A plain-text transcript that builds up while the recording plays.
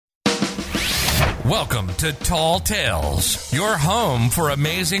Welcome to Tall Tales, your home for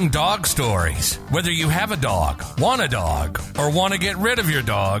amazing dog stories. Whether you have a dog, want a dog, or want to get rid of your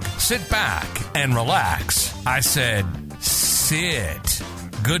dog, sit back and relax. I said, sit.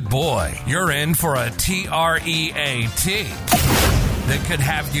 Good boy, you're in for a TREAT that could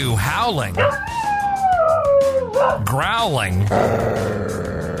have you howling, growling,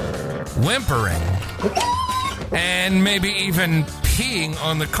 whimpering, and maybe even peeing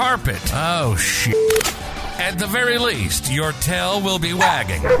on the carpet. Oh, shit. At the very least, your tail will be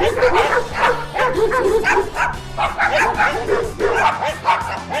wagging.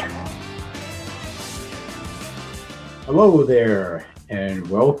 Hello there, and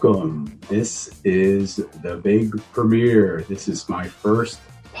welcome. This is the big premiere. This is my first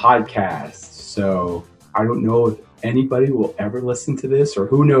podcast, so I don't know if anybody will ever listen to this, or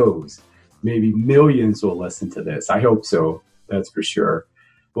who knows, maybe millions will listen to this. I hope so. That's for sure.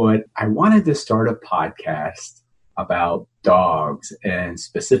 But I wanted to start a podcast about dogs and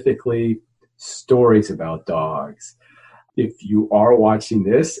specifically stories about dogs. If you are watching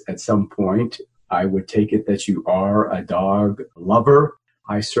this at some point, I would take it that you are a dog lover.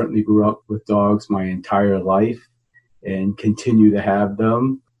 I certainly grew up with dogs my entire life and continue to have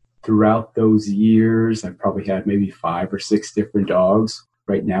them. Throughout those years, I've probably had maybe 5 or 6 different dogs.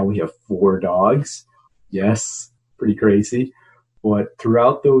 Right now we have 4 dogs. Yes, pretty crazy. But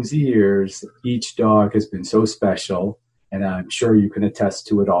throughout those years, each dog has been so special, and I'm sure you can attest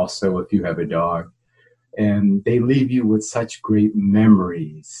to it also if you have a dog. And they leave you with such great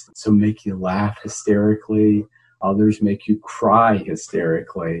memories. Some make you laugh hysterically, others make you cry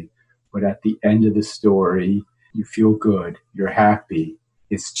hysterically. But at the end of the story, you feel good, you're happy,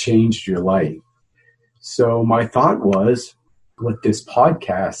 it's changed your life. So my thought was, what this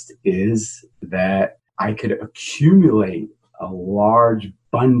podcast is that I could accumulate a large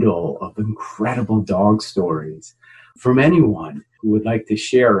bundle of incredible dog stories from anyone who would like to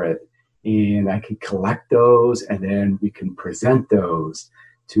share it. And I can collect those, and then we can present those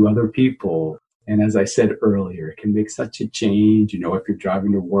to other people. And as I said earlier, it can make such a change, if you're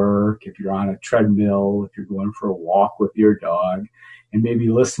driving to work, if you're on a treadmill, if you're going for a walk with your dog, and maybe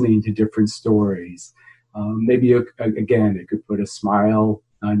listening to different stories. Maybe, again, it could put a smile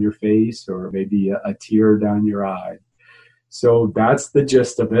on your face or maybe a tear down your eye. So that's the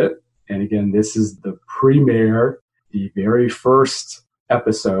gist of it. And again, this is the premiere, the very first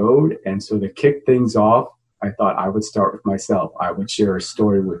episode. And so to kick things off, I thought I would start with myself. I would share a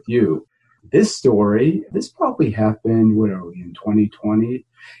story with you. This probably happened, in 2020?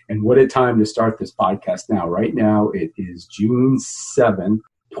 And what a time to start this podcast now. Right now, it is June 7th,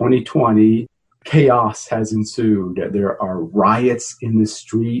 2020. Chaos has ensued. There are riots in the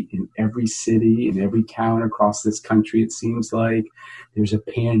street in every city, in every town across this country, it seems like. There's a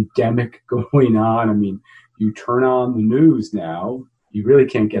pandemic going on. I mean, you turn on the news now, you really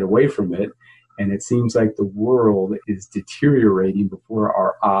can't get away from it. And it seems like the world is deteriorating before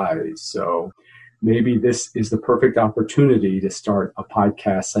our eyes. So maybe this is the perfect opportunity to start a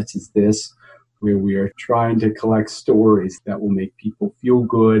podcast such as this, where we are trying to collect stories that will make people feel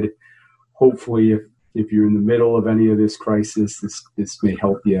good. Hopefully, if you're in the middle of any of this crisis, this may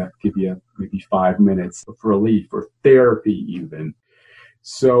help you, give you maybe 5 minutes of relief or therapy even.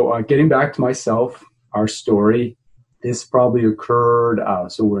 So getting back to myself, our story, this probably occurred,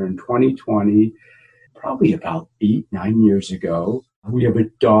 so we're in 2020, probably about 8-9 years ago. We have a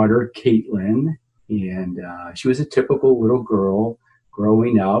daughter, Caitlin, and she was a typical little girl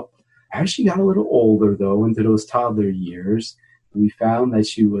growing up. As she got a little older, though, into those toddler years, we found that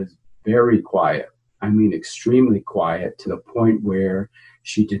she was very quiet. I mean, extremely quiet, to the point where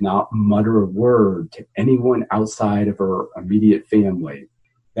she did not mutter a word to anyone outside of her immediate family.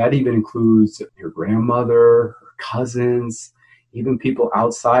 That even includes her grandmother, her cousins, even people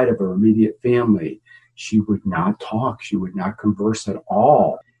outside of her immediate family. She would not talk. She would not converse at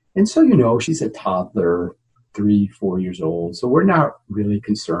all. And so, she's a toddler, 3-4 years old. So we're not really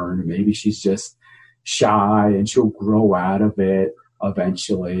concerned. Maybe she's just shy and she'll grow out of it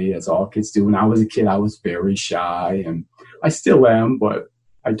eventually, as all kids do. When I was a kid, I was very shy, and I still am, but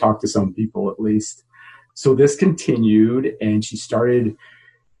I talk to some people at least. So this continued, and she started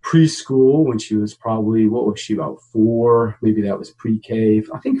preschool when she was probably, about 4? Maybe that was pre-K.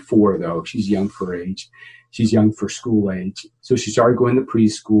 I think 4, though. She's young for age. She's young for school age. So she started going to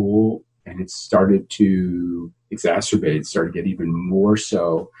preschool, and it started to exacerbate, started to get even more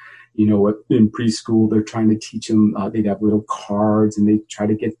so. In preschool, they're trying to teach them, they'd have little cards, and they try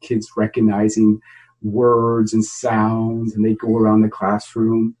to get kids recognizing words and sounds, and they go around the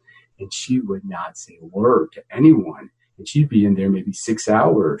classroom, and she would not say a word to anyone. And she'd be in there maybe 6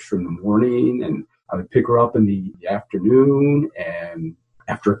 hours from the morning, and I would pick her up in the afternoon, and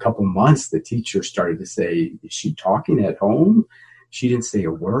after a couple months, the teacher started to say, is she talking at home? She didn't say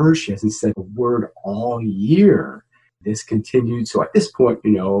a word. She hasn't said a word all year. This continued. So at this point,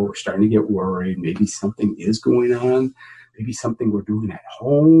 we're starting to get worried. Maybe something is going on. Maybe something we're doing at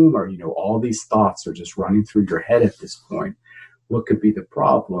home, or, all these thoughts are just running through your head at this point. What could be the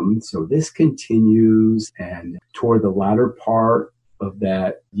problem? So this continues. And toward the latter part of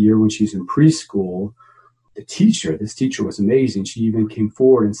that year when she's in preschool, this teacher was amazing. She even came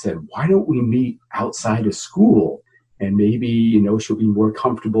forward and said, why don't we meet outside of school? And maybe, she'll be more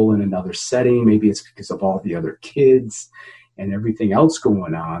comfortable in another setting. Maybe it's because of all the other kids and everything else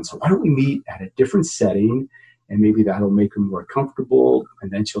going on. So why don't we meet at a different setting? And maybe that'll make her more comfortable. And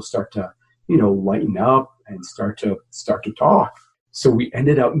then she'll start to, lighten up and start to talk. So we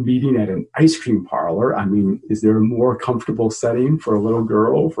ended up meeting at an ice cream parlor. I mean, is there a more comfortable setting for a little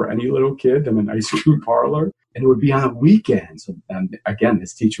girl, for any little kid, than an ice cream parlor? And it would be on a weekend. So again,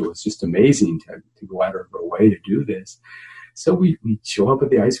 this teacher was just amazing to go out of her way to do this. So we'd show up at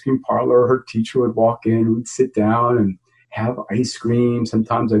the ice cream parlor. Her teacher would walk in. We'd sit down and have ice cream.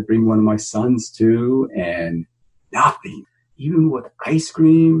 Sometimes I'd bring one of my sons too, and nothing. Even with ice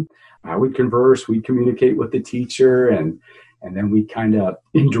cream, I would converse. We'd communicate with the teacher, and then we kind of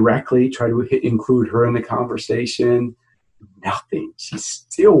indirectly try to include her in the conversation. Nothing. She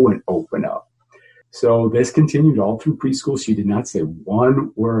still wouldn't open up. So this continued all through preschool. She did not say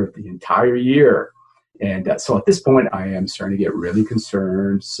one word the entire year. And so at this point, I am starting to get really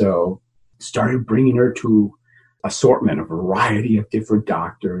concerned. So started bringing her to a variety of different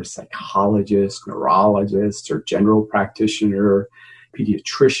doctors, psychologists, neurologists, or general practitioner,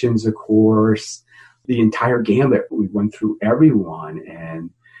 pediatricians, of course. The entire gamut. We went through everyone, and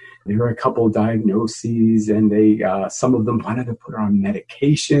there were a couple of diagnoses, and some of them wanted to put her on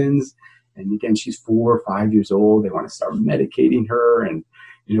medications. And again, she's 4 or 5 years old. They want to start medicating her. And,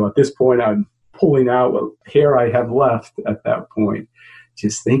 at this point, I'm pulling out what hair I have left at that point,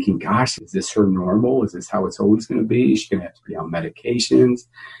 just thinking, gosh, is this her normal? Is this how it's always going to be? Is she going to have to be on medications?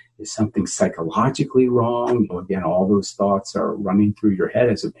 Is something psychologically wrong? Again, all those thoughts are running through your head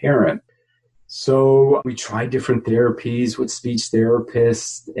as a parent. So we tried different therapies with speech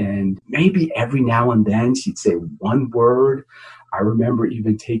therapists, and maybe every now and then she'd say one word. I remember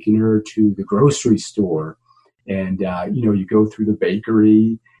even taking her to the grocery store, and, you go through the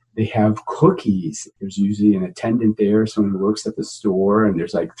bakery. They have cookies. There's usually an attendant there, someone who works at the store, and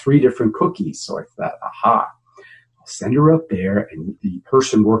there's like 3 different cookies. So I thought, aha, I'll send her up there, and the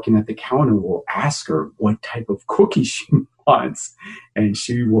person working at the counter will ask her what type of cookie she wants, and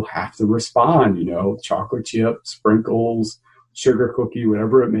she will have to respond, chocolate chip, sprinkles, sugar cookie,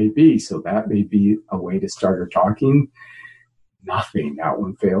 whatever it may be. So that may be a way to start her talking. Nothing. That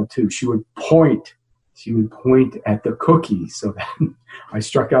one failed too. She would point at the cookie. So then I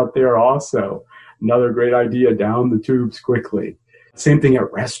struck out there also. Another great idea, down the tubes quickly. Same thing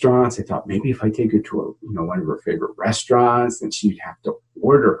at restaurants. I thought maybe if I take her to one of her favorite restaurants, then she'd have to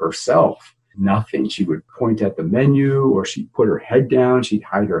order herself. Nothing. She would point at the menu, or she'd put her head down. She'd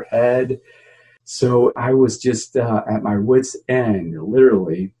hide her head. So I was just at my wit's end,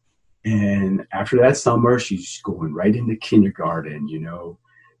 literally. And after that summer, she's going right into kindergarten,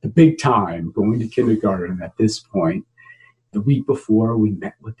 the big time, going to kindergarten at this point. The week before, we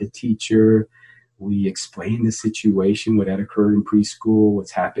met with the teacher. We explained the situation, what had occurred in preschool,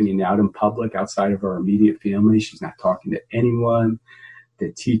 what's happening out in public outside of our immediate family. She's not talking to anyone.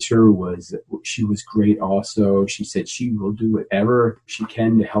 The teacher was great also. She said she will do whatever she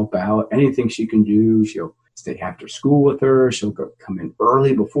can to help out, anything she can do. She'll stay after school with her. She'll come in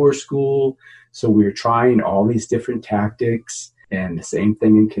early before school. So we were trying all these different tactics, and the same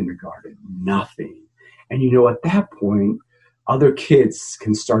thing in kindergarten, nothing. And at that point, other kids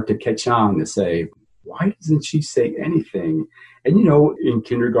can start to catch on to say, why doesn't she say anything? And, in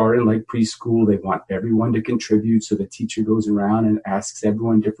kindergarten, like preschool, they want everyone to contribute. So the teacher goes around and asks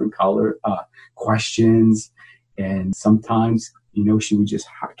everyone different questions. And sometimes,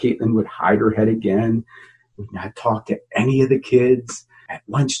 Caitlin would hide her head again, would not talk to any of the kids. At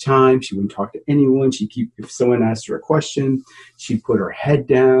lunchtime, she wouldn't talk to anyone. If someone asked her a question, she'd put her head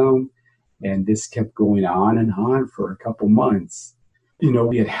down. And this kept going on and on for a couple months.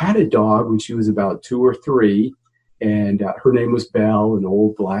 We had a dog when she was about 2 or 3, and her name was Belle, an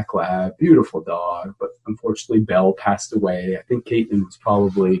old black lab, beautiful dog. But unfortunately, Belle passed away. I think Caitlin was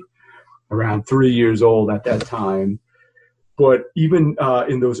probably around 3 years old at that time. But even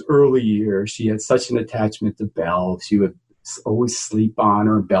in those early years, she had such an attachment to Belle. She would always sleep on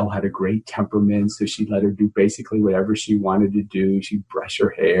her. Belle had a great temperament, so she'd let her do basically whatever she wanted to do. She'd brush her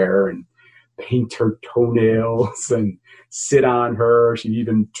hair, and paint her toenails and sit on her. She'd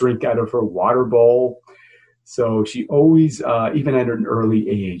even drink out of her water bowl. So she always, even at an early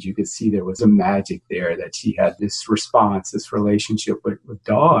age, you could see there was a magic there that she had this response, this relationship with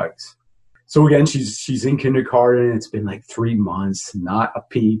dogs. So again, she's in kindergarten. It's been like 3 months, not a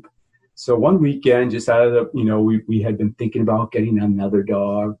peep. So one weekend, just out of the, we had been thinking about getting another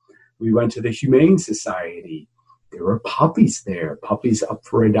dog. We went to the Humane Society. There were puppies there, puppies up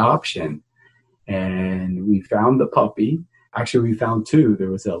for adoption. And we found the puppy. Actually, we found two. There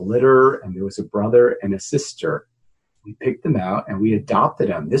was a litter, and there was a brother and a sister. We picked them out, and we adopted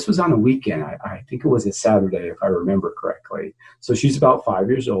them. This was on a weekend. I think it was a Saturday, if I remember correctly. So she's about 5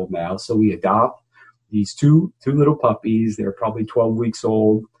 years old now. So we adopt these two little puppies. They're probably 12 weeks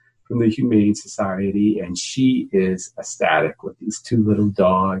old from the Humane Society, and she is ecstatic with these two little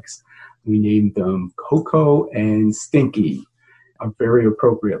dogs. We named them Coco and Stinky. Very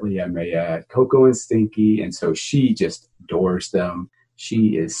appropriately, I may add, Coco and Stinky. And so she just adores them.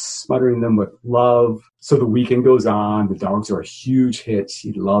 She is smothering them with love. So the weekend goes on. The dogs are a huge hit.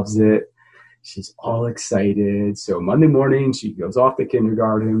 She loves it. She's all excited. So Monday morning, she goes off to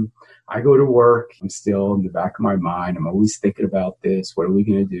kindergarten. I go to work. I'm still in the back of my mind. I'm always thinking about this. What are we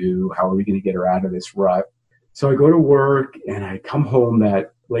going to do? How are we going to get her out of this rut? So I go to work, and I come home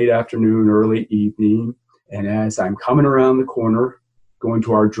that late afternoon, early evening. And as I'm coming around the corner, going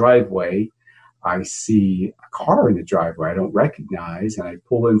to our driveway, I see a car in the driveway I don't recognize. And I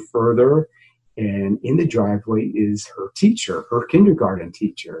pull in further, and in the driveway is her teacher, her kindergarten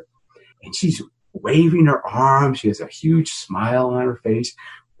teacher. And she's waving her arms. She has a huge smile on her face,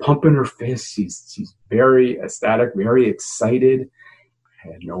 pumping her fists. She's very ecstatic, very excited.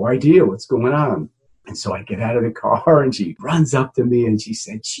 I had no idea what's going on. And so I get out of the car, and she runs up to me, and she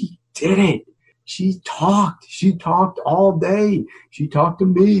said, "She did it. She talked. She talked all day. She talked to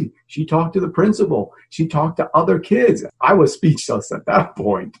me. She talked to the principal. She talked to other kids." I was speechless at that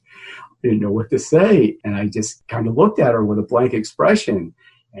point. I didn't know what to say. And I just kind of looked at her with a blank expression.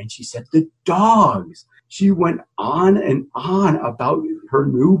 And she said, "The dogs." She went on and on about her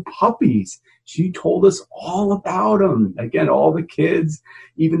new puppies. She told us all about them. Again, all the kids,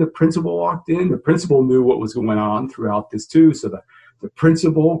 even the principal walked in. The principal knew what was going on throughout this too. So the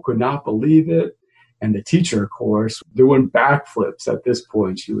principal could not believe it. And the teacher, of course, doing backflips at this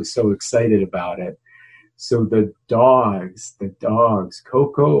point. She was so excited about it. So the dogs,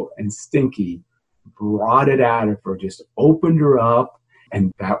 Coco and Stinky, brought it out of her, just opened her up.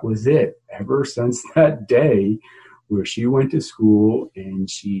 And that was it. Ever since that day where she went to school, and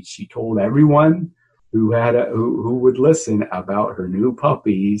she told everyone who would listen about her new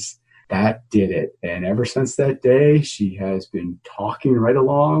puppies, that did it. And ever since that day, she has been talking right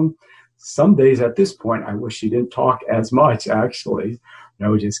along. Some days at this point, I wish she didn't talk as much, actually.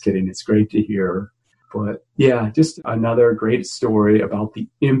 No, just kidding. It's great to hear. But yeah, just another great story about the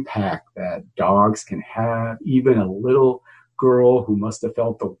impact that dogs can have. Even a little girl who must have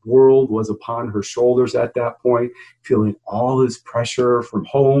felt the world was upon her shoulders at that point, feeling all this pressure from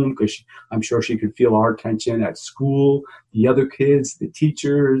home, because I'm sure she could feel our tension at school, the other kids, the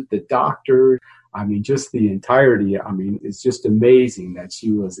teachers, the doctor. I mean, just the entirety. I mean, it's just amazing that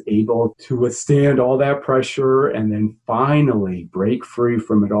she was able to withstand all that pressure and then finally break free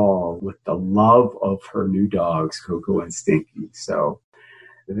from it all with the love of her new dogs, Coco and Stinky. So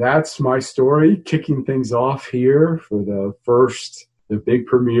that's my story, kicking things off here for the big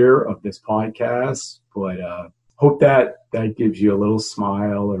premiere of this podcast. But hope that gives you a little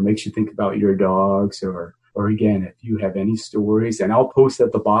smile or makes you think about your dogs, or again, if you have any stories. And I'll post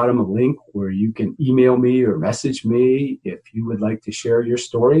at the bottom a link where you can email me or message me if you would like to share your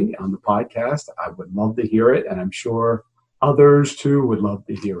story on the podcast. I would love to hear it, and I'm sure others too would love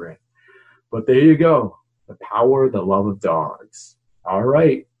to hear it. But there you go, the power, the love of dogs. All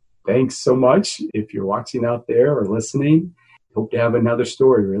right. Thanks so much if you're watching out there or listening. Hope to have another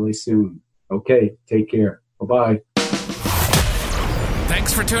story really soon. Okay, take care. Bye-bye.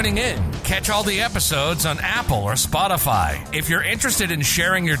 Thanks for tuning in. Catch all the episodes on Apple or Spotify. If you're interested in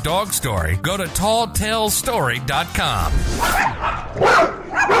sharing your dog story, go to talltalesstory.com.